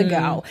weeks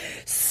ago.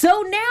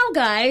 So now,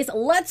 guys,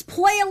 let's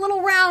play a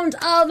little round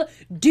of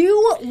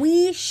Do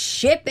We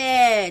Ship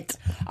It?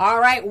 All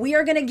right, we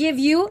are going to give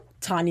you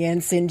Tanya and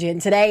Sinjin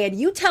today, and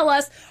you tell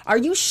us, are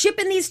you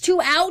shipping these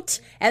two out,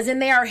 as in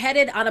they are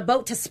headed on a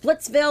boat to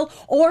Splitsville,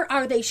 or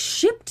are they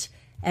shipped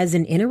as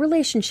in a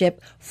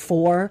relationship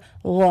for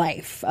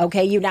life?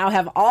 Okay, you now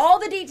have all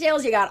the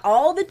details. You got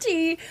all the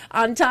tea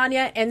on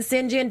Tanya and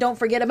Sinjin. Don't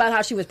forget about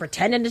how she was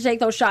pretending to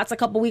take those shots a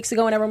couple weeks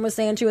ago and everyone was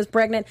saying she was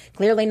pregnant,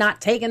 clearly not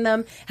taking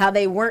them, how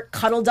they weren't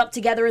cuddled up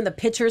together in the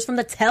pictures from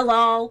the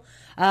tell-all.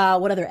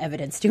 What other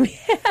evidence do we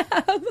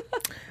have?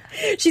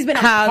 She's been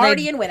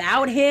partying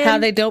without him. How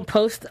they don't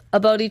post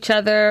about each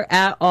other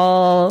at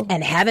all.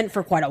 And haven't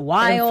for quite a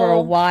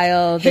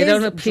while. They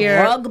don't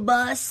appear. Drug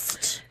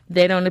bust.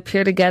 They don't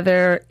appear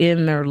together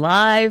in their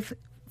live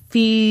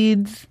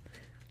feeds.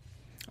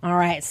 All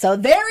right, so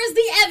there is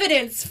the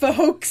evidence,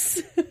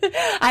 folks.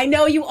 I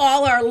know you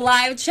all are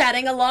live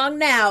chatting along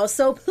now,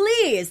 so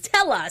please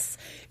tell us,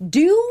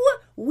 do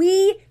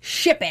we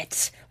ship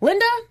it?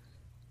 Linda?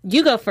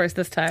 You go first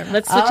this time.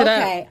 Let's switch it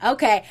up.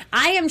 Okay.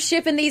 I am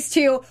shipping these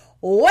two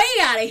way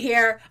out of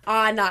here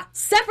on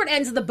separate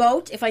ends of the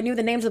boat. If I knew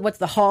the names of what's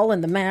the hull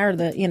and the mare,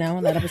 that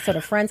episode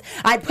of Friends,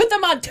 I'd put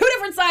them on two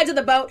different sides of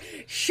the boat,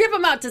 ship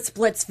them out to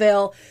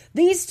Splitsville.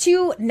 These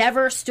two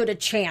never stood a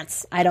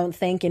chance, I don't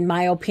think, in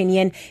my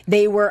opinion.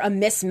 They were a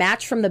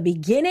mismatch from the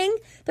beginning.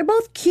 They're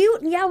both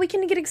cute, and yeah, we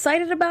can get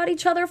excited about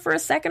each other for a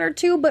second or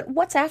two, but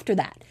what's after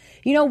that?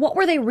 What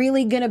were they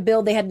really going to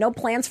build? They had no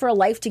plans for a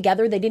life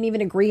together. They didn't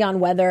even agree on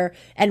whether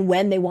and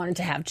when they wanted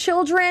to have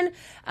children.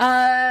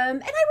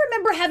 And I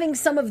remember having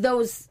some of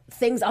those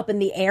things up in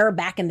the air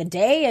back in the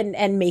day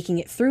and making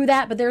it through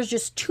that. But there's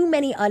just too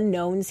many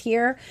unknowns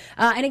here.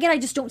 And again, I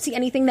just don't see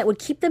anything that would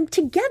keep them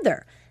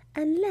together.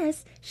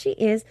 Unless she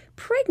is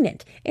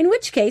pregnant. In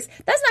which case,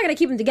 that's not going to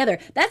keep them together.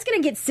 That's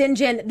going to get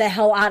Sinjin the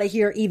hell out of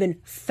here even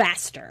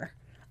faster,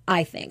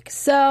 I think.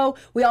 So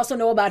we also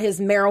know about his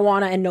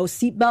marijuana and no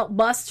seatbelt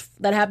bust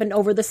that happened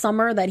over the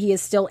summer that he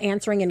is still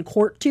answering in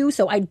court to.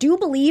 So I do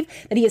believe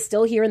that he is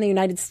still here in the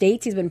United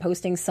States. He's been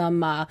posting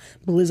some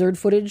blizzard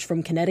footage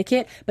from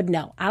Connecticut. But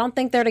no, I don't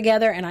think they're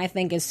together. And I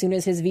think as soon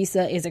as his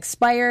visa is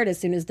expired, as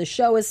soon as the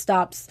show is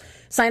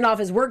signed off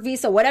his work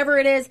visa, whatever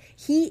it is,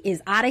 he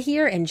is out of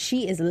here and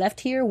she is left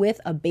here with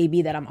a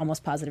baby that I'm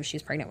almost positive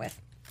she's pregnant with.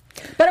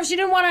 But if she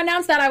didn't want to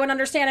announce that, I would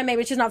understand it.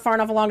 Maybe she's not far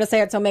enough along to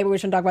say it, so maybe we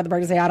shouldn't talk about the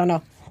pregnancy. I don't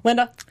know.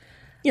 Linda,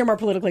 you're more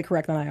politically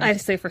correct than I am. I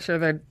say for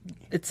sure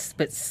it's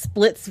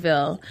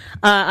Splitsville.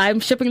 I'm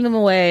shipping them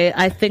away.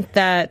 I think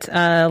that,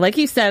 like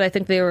you said, I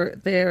think they were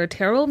a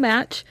terrible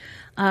match.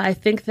 I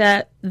think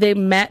that they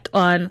met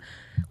on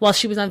while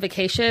she was on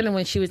vacation, and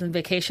when she was in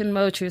vacation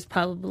mode, she was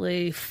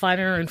probably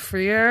funner and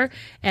freer.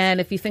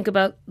 And if you think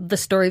about the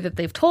story that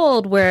they've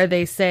told, where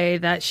they say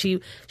that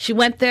she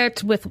went there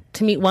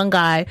to meet one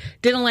guy,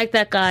 didn't like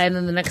that guy, and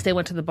then the next day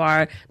went to the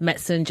bar, met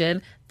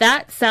Sunjin.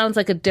 That sounds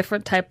like a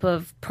different type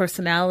of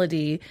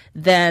personality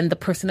than the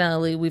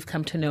personality we've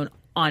come to know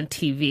on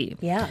TV.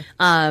 Yeah.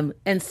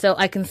 And so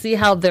I can see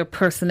how their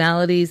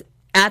personalities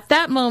at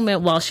that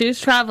moment while she was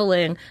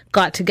traveling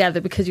got together,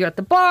 because you're at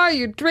the bar,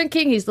 you're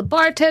drinking, he's the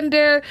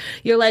bartender,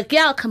 you're like,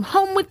 yeah, I'll come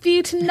home with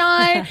you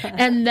tonight.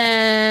 And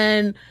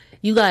then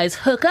you guys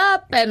hook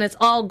up and it's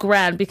all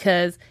grand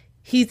because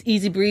he's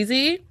easy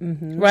breezy,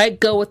 right?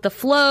 Go with the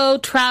flow,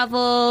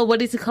 travel. What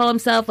does he call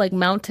himself? Like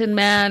mountain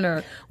man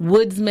or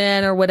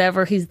woodsman or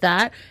whatever. He's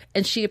that.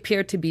 And she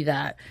appeared to be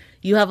that.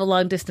 You have a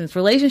long distance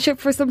relationship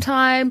for some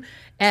time,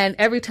 and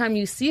every time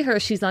you see her,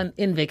 she's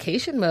in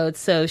vacation mode.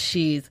 So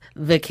she's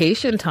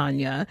vacation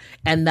Tanya,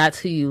 and that's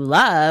who you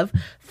love.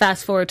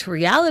 Fast forward to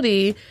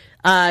reality.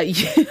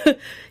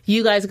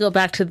 You guys go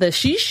back to the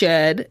she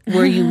shed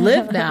where you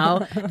live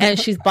now, and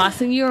she's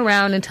bossing you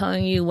around and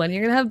telling you when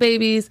you're going to have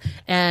babies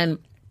and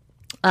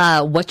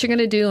what you're going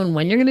to do and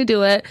when you're going to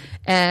do it.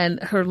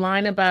 And her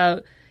line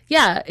about,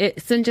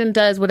 Sunjin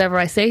does whatever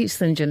I say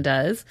Sunjin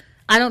does.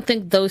 I don't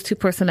think those two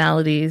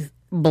personalities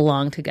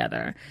belong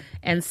together.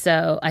 And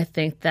so I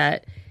think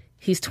that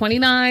he's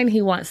 29.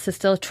 He wants to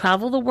still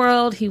travel the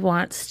world. He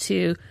wants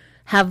to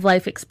have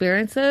life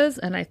experiences.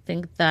 And I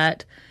think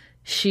that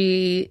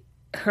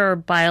her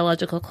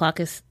biological clock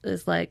is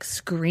like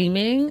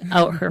screaming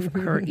out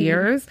her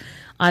ears.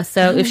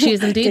 So if she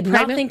is indeed Did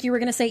pregnant, not think you were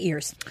going to say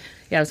ears.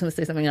 Yeah, I was going to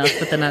say something else,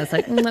 but then I was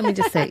like, let me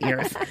just say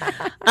ears.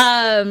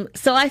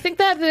 So I think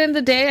that at the end of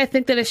the day, I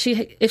think that if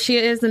she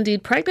is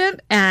indeed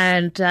pregnant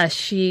and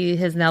she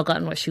has now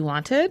gotten what she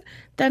wanted,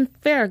 then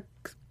fair,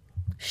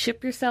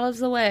 ship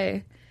yourselves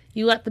away.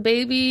 You got the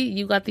baby,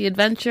 you got the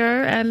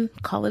adventure, and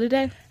call it a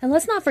day. And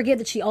let's not forget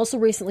that she also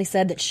recently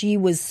said that she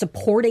was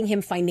supporting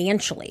him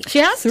financially. She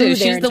has through to. their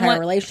She's the entire one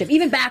relationship,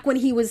 even back when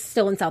he was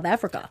still in South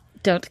Africa.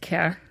 Don't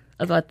care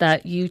about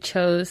that. You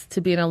chose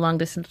to be in a long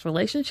distance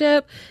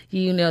relationship.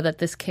 You know that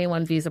this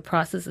K1 visa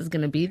process is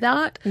going to be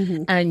that,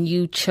 and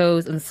you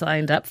chose and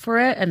signed up for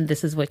it, and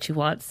this is what you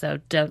want. So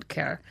don't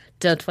care.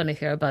 Don't want to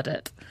hear about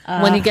it.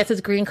 When he gets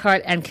his green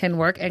card and can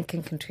work and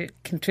can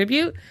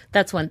contribute,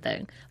 that's one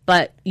thing.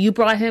 But you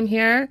brought him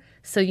here,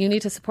 so you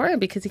need to support him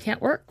because he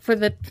can't work for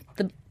the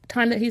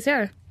time that he's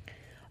here.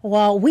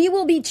 Well, we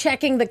will be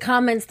checking the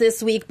comments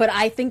this week, but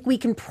I think we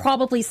can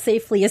probably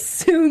safely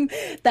assume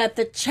that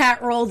the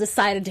chat roll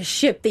decided to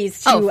ship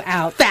these two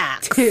out.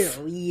 Facts. Too.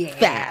 Yeah.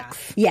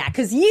 Facts. Yeah,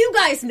 because you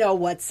guys know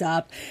what's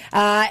up.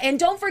 And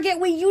don't forget,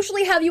 we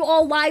usually have you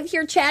all live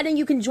here chatting.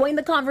 You can join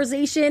the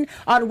conversation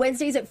on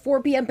Wednesdays at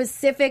 4 p.m.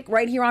 Pacific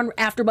right here on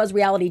AfterBuzz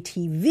Reality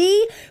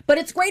TV. But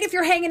it's great if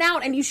you're hanging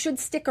out, and you should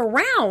stick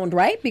around,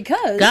 right?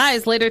 Because...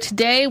 Guys, later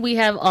today, we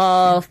have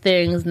all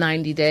things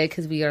 90 Day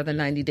because we are the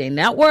 90 Day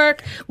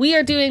Network. We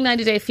are doing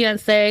 90 Day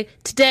Fiancé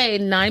today,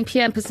 9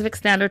 p.m. Pacific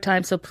Standard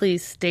Time. So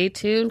please stay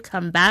tuned,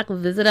 come back,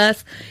 visit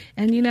us.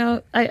 And, you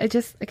know, I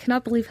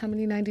cannot believe how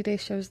many 90 Day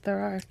shows there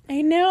are.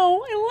 I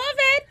know. I love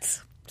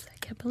it. I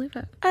can't believe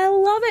it. I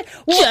love it.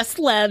 Well, just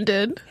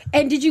landed.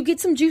 And did you get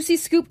some juicy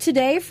scoop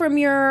today from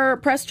your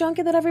press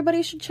junket that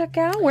everybody should check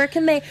out? Where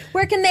can they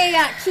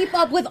keep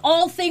up with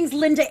all things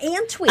Linda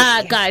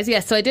Antwi? Guys,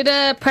 yes. So I did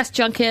a press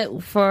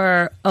junket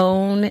for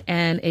Own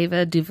and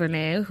Ava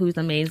DuVernay, who's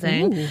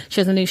amazing. Ooh. She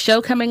has a new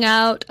show coming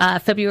out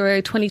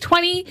February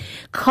 2020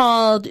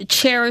 called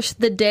Cherish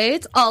the Day.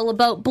 It's all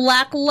about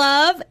Black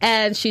love,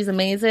 and she's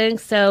amazing.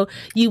 So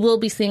you will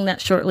be seeing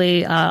that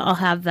shortly. I'll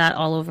have that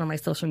all over my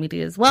social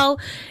media as well.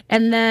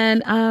 And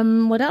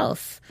then what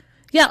else?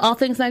 Yeah, all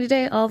things 90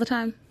 Day, all the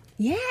time.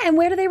 Yeah, and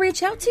where do they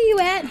reach out to you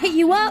at? Hit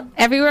you up?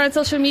 Everywhere on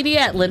social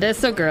media at Linda Is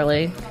So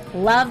Girly.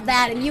 Love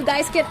that. And you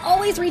guys can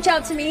always reach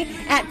out to me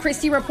at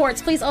Christy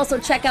Reports. Please also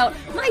check out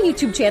my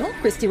YouTube channel,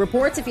 Christy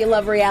Reports, if you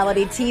love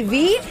reality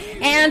TV.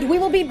 And we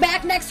will be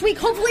back next week,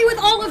 hopefully with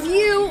all of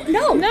you.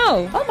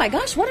 No. Oh my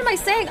gosh, what am I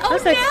saying? Oh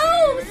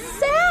no,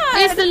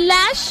 sad. It's the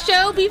last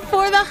show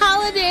before the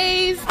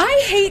holidays.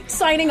 I hate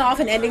signing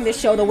off and ending this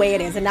show the way it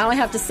is. And now I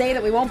have to say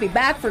that we won't be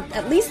back for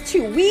at least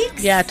 2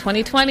 weeks. Yeah,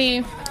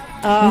 2020.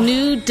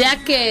 New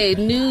decade,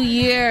 new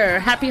year.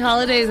 Happy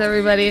holidays,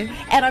 everybody.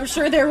 And I'm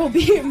sure there will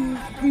be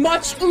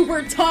much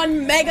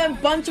mega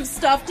bunch of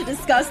stuff to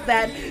discuss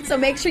that. So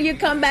make sure you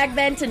come back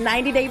then to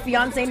 90 Day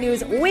Fiancé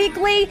News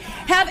Weekly.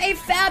 Have a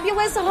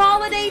fabulous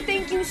holiday.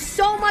 Thank you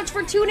so much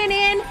for tuning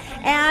in.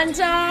 And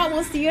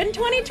we'll see you in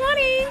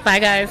 2020. Bye,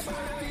 guys.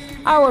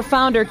 Our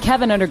founder,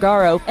 Kevin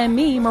Undergaro, and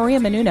me, Maria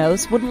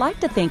Menounos, would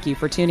like to thank you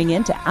for tuning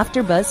in to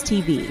AfterBuzz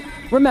TV.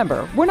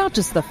 Remember, we're not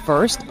just the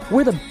first,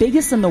 we're the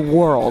biggest in the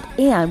world,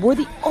 and we're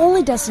the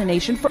only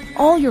destination for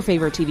all your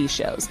favorite TV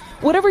shows.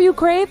 Whatever you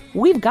crave,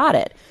 we've got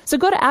it. So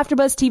go to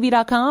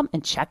AfterBuzzTV.com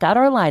and check out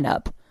our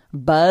lineup.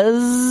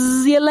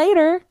 Buzz you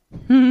later.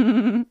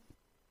 The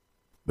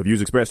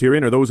views expressed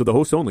herein are those of the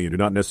hosts only and do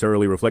not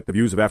necessarily reflect the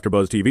views of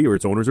AfterBuzz TV or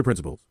its owners or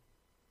principals.